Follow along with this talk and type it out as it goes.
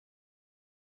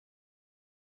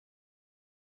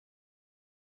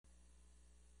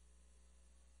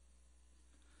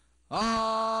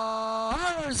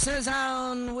horses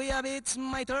down. We have It's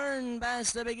My Turn.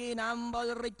 Best to begin.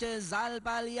 Humble Riches.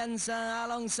 Alpha Alianza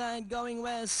alongside going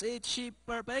west. It's Sheep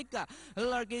Perfect.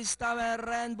 Larkis Tower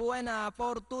and Buena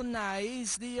Fortuna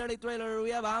is the early trailer.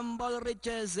 We have Humble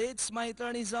Riches. It's My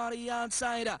Turn is on the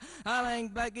outside.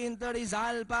 Alang back in third is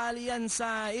Alpha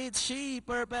Alianza. It's Sheep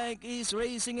Perfect is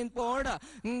racing in fourth.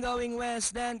 Going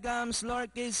west, then comes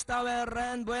Larkis Tower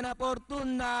and Buena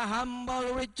Fortuna.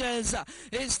 Humble Riches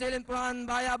is still in front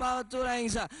by about 2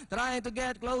 lengths. Trying to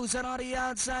get closer on the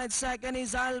outside. Second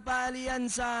is Alpha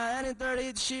Alianza. And in third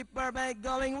it's Sheep Perfect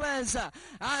going west.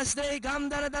 As they come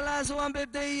down at the last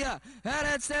 150. And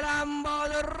it's still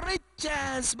Humble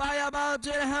Riches by about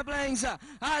 2.5 lengths.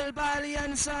 Alpha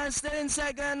Alianza still in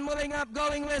second. Moving up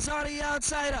going west on the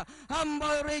outside.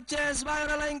 Humble Riches by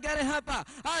a length and a half.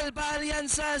 Alpha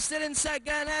Alianza still in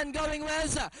second and going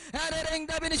west. And hitting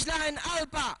the finish line.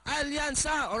 Alpha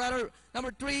Alianza, or rather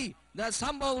number 3. That's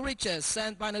Humble Riches,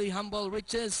 and finally Humble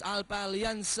Riches, Alpha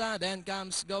Alianza, then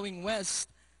comes going west.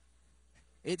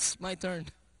 It's My Turn.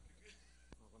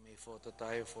 May photo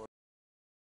tayo for